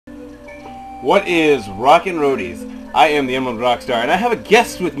What is rockin' Roadies? I am the Emerald Rockstar, and I have a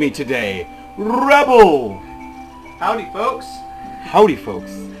guest with me today, Rebel. Howdy, folks. Howdy,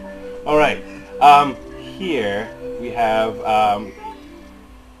 folks. All right. Here we have.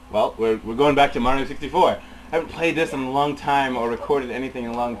 Well, we're going back to Mario 64. I haven't played this in a long time or recorded anything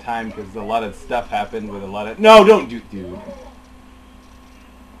in a long time because a lot of stuff happened with a lot of. No, don't do, dude.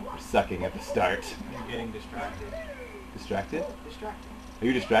 We're sucking at the start. I'm getting distracted. Distracted? Distracted. Are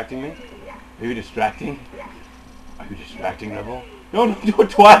you distracting me? Are you distracting? Are you distracting, Rebel? No, don't do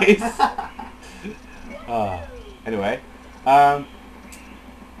it twice! Anyway. What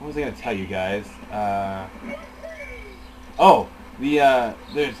was I going to tell you guys?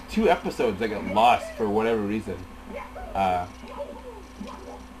 There's 2 episodes that got lost for whatever reason. I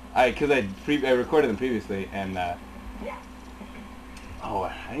recorded them previously, and, I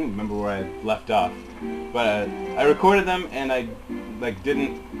don't even remember where I left off. But, I recorded them, and I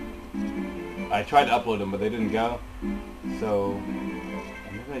tried to upload them, but they didn't go. So,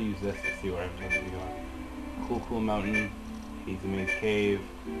 maybe I use this to see where I'm supposed to be going. Cool Mountain, Hazy Maze Cave,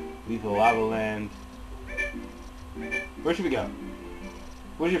 Lethal Lava Land. Where should we go?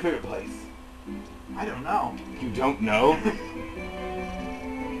 What's your favorite place? I don't know. You don't know?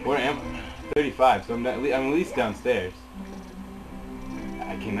 Where am I? 35, so I'm at least downstairs.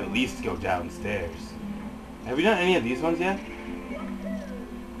 I can at least go downstairs. Have we done any of these ones yet?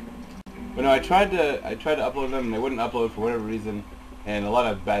 But no, I tried to upload them and they wouldn't upload for whatever reason, and a lot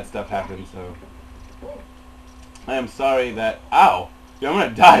of bad stuff happened, so I am sorry that ow! Dude, I'm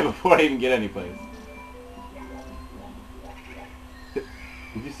gonna die before I even get any place. Did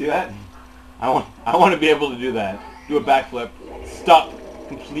you see that? I want to be able to do that. Do a backflip, stop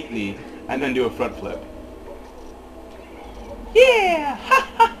completely, and then do a front flip. Yeah! Ha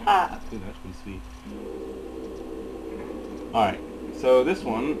ha ha! Dude, that's pretty sweet. Alright, so this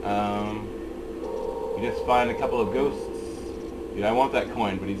one, you just find a couple of ghosts. Dude, I want that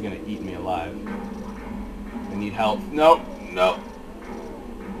coin, but he's gonna eat me alive. I need help. No!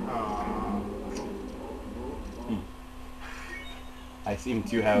 I seem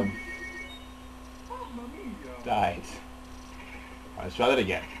to have died. Alright, let's try that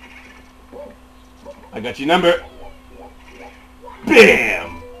again. I got your number.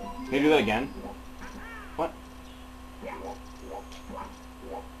 BAM! Can you do that again? What?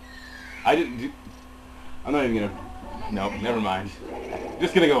 I didn't do... I'm not even gonna... Nope, never mind.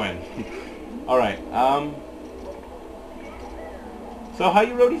 Just gonna go in. Alright, so how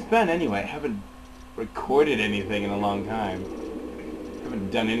you Roadies been anyway? I haven't recorded anything in a long time.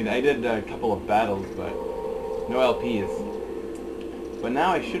 Haven't done anything. I did a couple of battles, but no LPs. But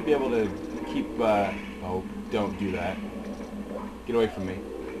now I should be able to keep, oh, don't do that. Get away from me.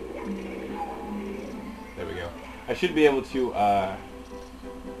 There we go. I should be able to,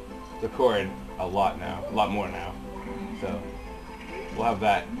 record a lot more now. So, we'll have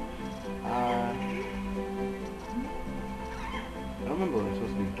that. I don't remember where we're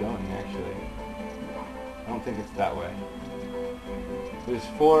supposed to be going, actually. I don't think it's that way. There's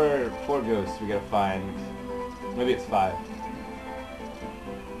four ghosts we gotta find. Maybe it's 5.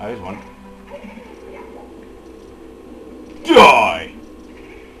 Oh, there's one. Die!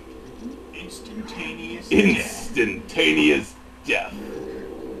 Instantaneous death.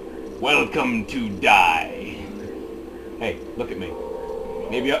 Welcome to die. Hey, look at me.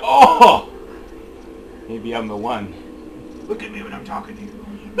 Maybe maybe I'm the one. Look at me when I'm talking to you.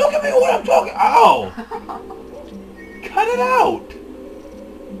 Look at me when I'm talking. Ow! Cut it out.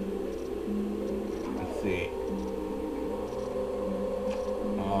 Let's see.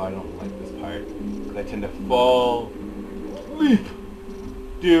 Oh, I don't like this part. I tend to fall. Leap!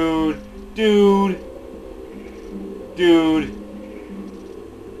 Dude!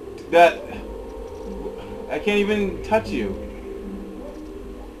 That... I can't even touch you.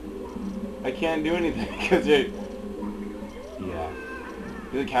 I can't do anything because you're... Yeah.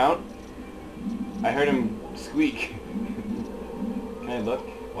 Does it count? I heard him squeak. Can I look?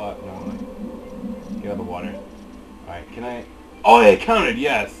 What? No. Get out of the water. Alright, can I... Oh, it counted!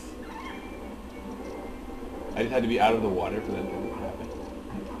 Yes! I just had to be out of the water for that to happen.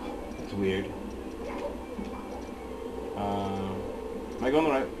 That's weird. Am I going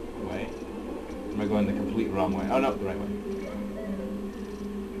the right way? Or am I going the complete wrong way? Oh no, the right way.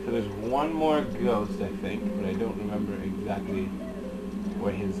 So there's one more ghost, I think, but I don't remember exactly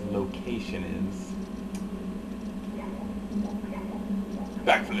where his location is.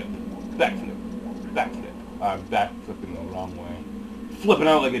 Backflip! I'm backflipping the wrong way. Flipping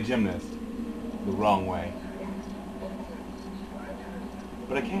out like a gymnast. The wrong way.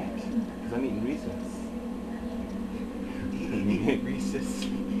 But I can't, because I'm eating Reese's. Reese's.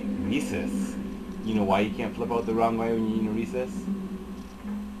 recess. You know why you can't flip out the wrong way when you're in a recess?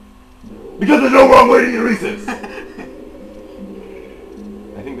 Because there's no wrong way to eat a recess!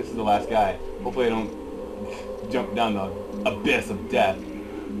 I think this is the last guy. Hopefully I don't jump down the abyss of death.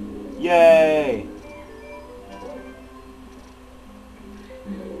 Yay!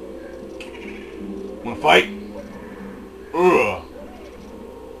 Wanna fight? Ugh.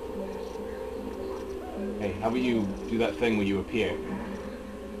 Hey, how about you do that thing when you appear?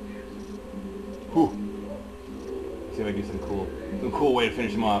 Whew. Let's see if I can do some cool way to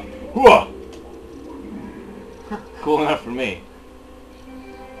finish him off. Whoa! Cool enough for me.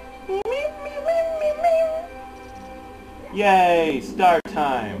 Yay! Star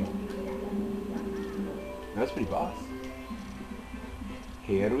time! That's pretty boss.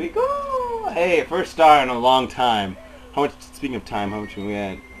 Here we go! Hey, first star in a long time. How much, speaking of time, how much are we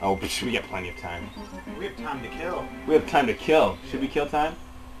at? Oh, we got plenty of time. We have time to kill. We have time to kill. Should we kill time?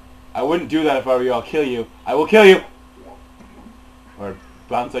 I wouldn't do that if I were you. I'll kill you. I will kill you! Or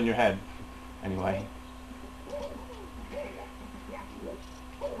bounce on your head. Anyway.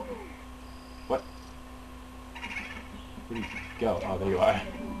 What? Where'd you go? Oh, there you are.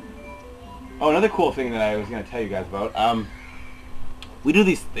 Oh, another cool thing that I was going to tell you guys about. We do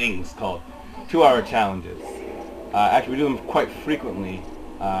these things called 2-hour challenges. Actually, we do them quite frequently.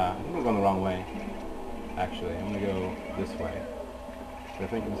 I think I'm going the wrong way. Actually, I'm going to go this way. But I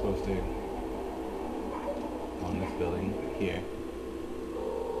think I'm supposed to on this building here.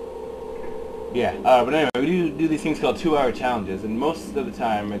 Yeah, but anyway, we do these things called 2-hour challenges, and most of the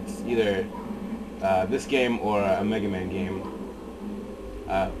time it's either this game or a Mega Man game.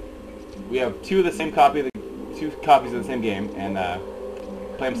 We have two copies of the same game, and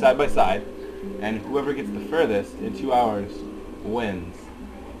play them side by side, and whoever gets the furthest in 2 hours wins.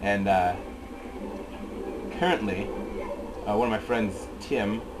 And currently, one of my friends,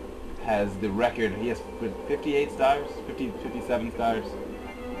 Tim, has the record. He has 58 stars, 57 stars.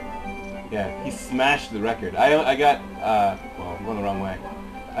 Yeah, he smashed the record. I got, well, I'm going the wrong way.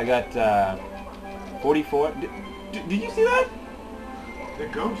 I got 44. Did you see that? They're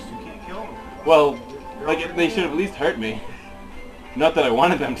ghosts. You can't kill them. Well, like, they should have at least hurt me. Not that I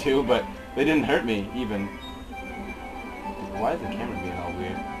wanted them to, but they didn't hurt me, even. Why is the camera being all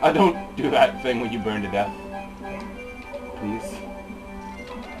weird? Don't do that thing when you burn to death. Please.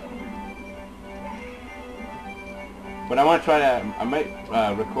 But I want to try to, I might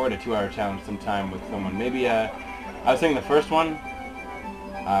record a 2-hour challenge sometime with someone. Maybe, I was thinking the first one,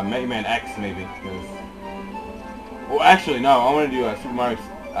 Mega Man X maybe, because, well actually no, I want to do Super Mario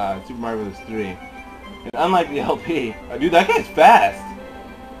Bros. 3. And unlike the LP, dude, that guy's fast!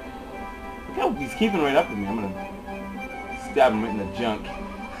 Look how he's keeping right up with me. I'm gonna stab him right in the junk.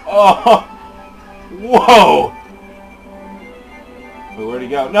 Oh! Whoa! Wait, where'd he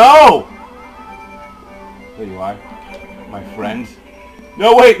go? No! There you are. My friend.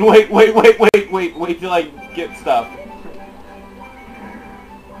 No, wait till I get stuff.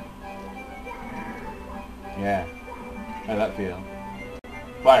 Yeah. How'd that feel?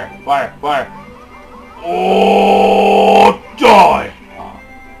 Fire! Fire! Fire! Oh! Die! Oh.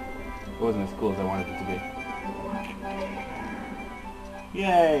 It wasn't as cool as I wanted it to be.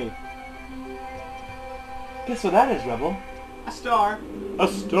 Yay! Guess what that is, Rebel? A star. A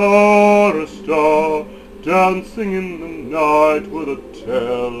star, dancing in the night with a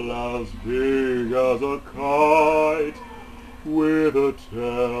tail as big as a kite. With a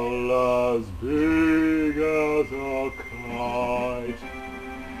tail as big as a kite.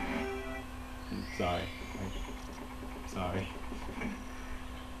 Sorry. Sorry.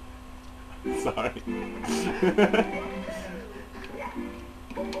 Sorry.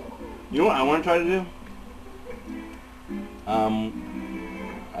 You know what I want to try to do?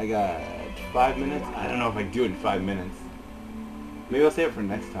 I got 5 minutes. I don't know if I can do it in 5 minutes. Maybe I'll save it for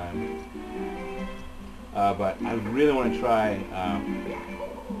next time. But I really want to try.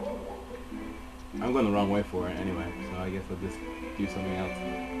 I'm going the wrong way for it anyway, so I guess I'll just do something else.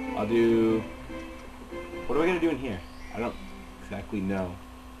 I'll do. What do I gotta do in here? I don't exactly know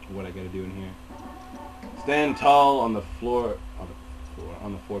what I gotta do in here. Stand tall on the floor.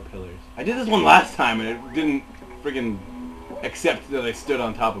 On the 4 pillars. I did this one last time and it didn't friggin' accept that I stood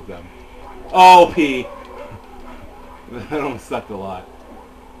on top of them. Oh, P! That almost sucked a lot.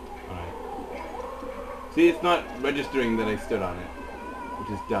 Alright. See, it's not registering that I stood on it, which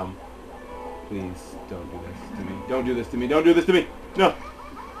is dumb. Please, don't do this to me. Don't do this to me. Don't do this to me! No!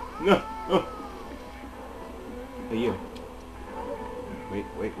 No! Oh! Hey, you. Wait.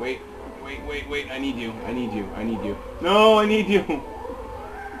 I need you. I need you. No, I need you!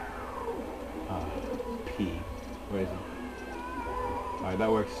 P. Where is he? Alright, that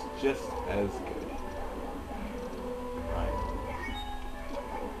works just as good. Alright.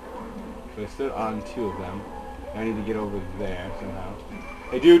 So I stood on 2 of them. I need to get over there somehow.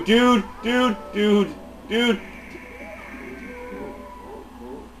 Hey, dude!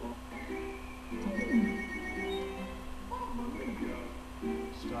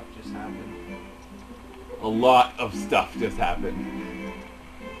 Stuff just happened. A lot of stuff just happened.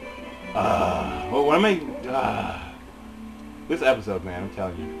 What am I... This episode, man, I'm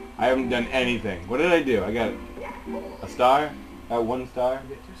telling you. I haven't done anything. What did I do? I got a star? I got 1 star? You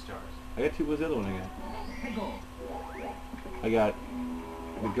get 2 stars. I got 2. What's the other one I got? I got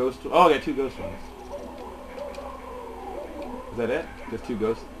the ghost... Oh, I got 2 ghost ones. Is that it? Just 2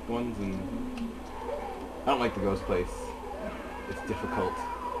 ghost ones? And I don't like the ghost place. It's difficult.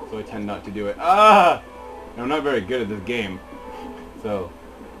 So I tend not to do it. Ah! And I'm not very good at this game. So...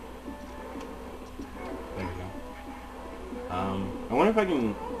 There we go. I wonder if I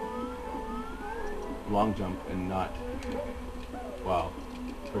can long jump and not... Wow.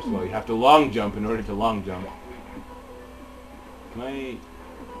 First of all, you have to long jump in order to long jump. Can I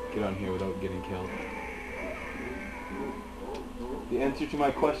get on here without getting killed? The answer to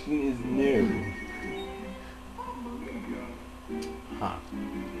my question is no. Huh.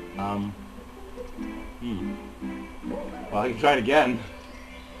 Well, I can try it again.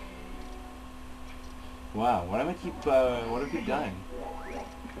 Wow, why do I keep keep dying?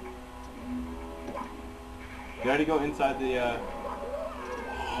 Did I already go inside the,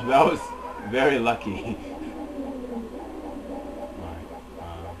 Oh, that was very lucky.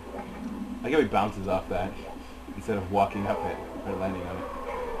 I like how he bounces off that instead of walking up it or landing on it.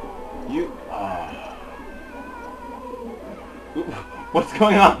 You... What's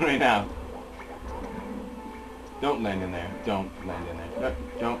going on right now? Don't land in there. Don't land in there.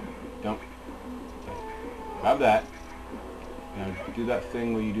 No, don't. Okay. Grab that. Now do that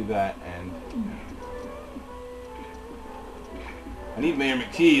thing where you do that and... I need Mayor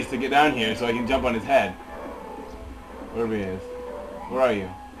McCheese to get down here so I can jump on his head. Wherever he is. Where are you?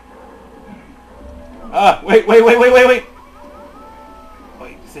 Ah! Wait! Wait,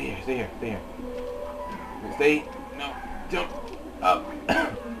 stay here. Stay... No, jump up.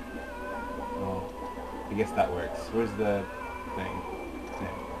 Oh, I guess that works. Where's the thing?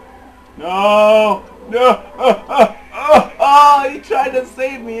 No! Oh, he tried to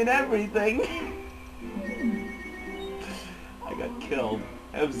save me and everything. I got killed.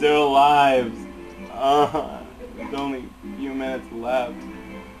 I have 0 lives. There's only a few minutes left.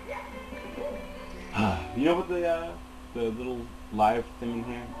 You know what the little live thing in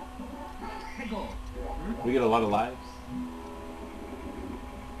here? We get a lot of lives?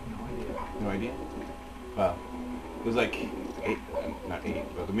 No idea? Well, there's like 8, not 8,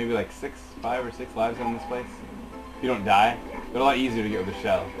 but maybe like 5 or 6 lives in this place. If you don't die, they're a lot easier to get with the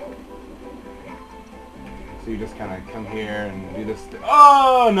shell. So you just kind of come here and do this.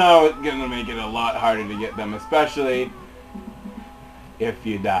 Oh no, it's gonna make it a lot harder to get them, especially if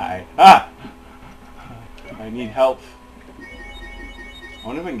you die. Ah! I need help. I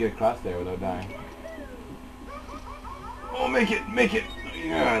wonder if I can get across there without dying. Oh, make it!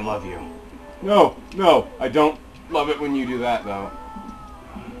 Yeah, I love you. No, I don't love it when you do that, though.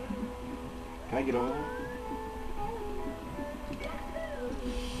 Can I get over there?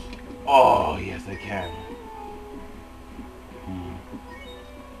 Oh, yes, I can. Can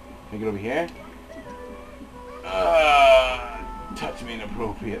I get over here? Touch me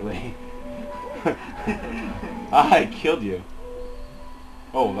inappropriately. I killed you.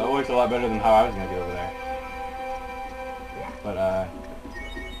 Oh, that works a lot better than how I was gonna get over there. But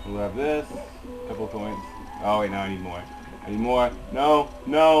we'll have this. A couple of points. Oh wait, now I need more. I need more. No.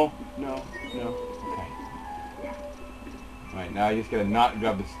 Okay. Alright, now I just gotta not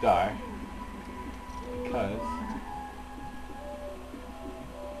grab the star. Because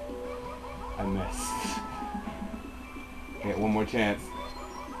I missed. I get one more chance.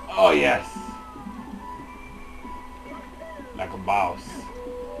 Oh yes! Like a boss.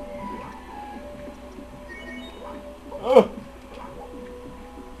 Oh!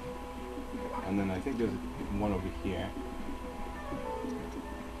 And then I think there's one over here.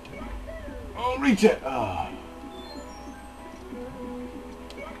 Oh, reach it! Oh.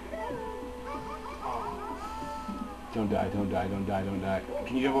 Don't die. Can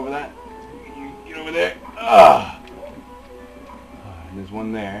you jump over that? Can you get over there? Ah! And there's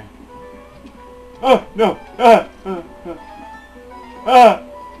one there. Oh, no! I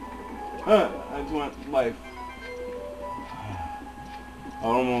just want life. I'm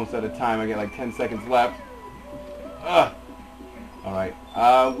almost out of time. I get like 10 seconds left. Alright.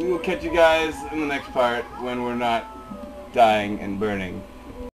 We will catch you guys in the next part when we're not dying and burning.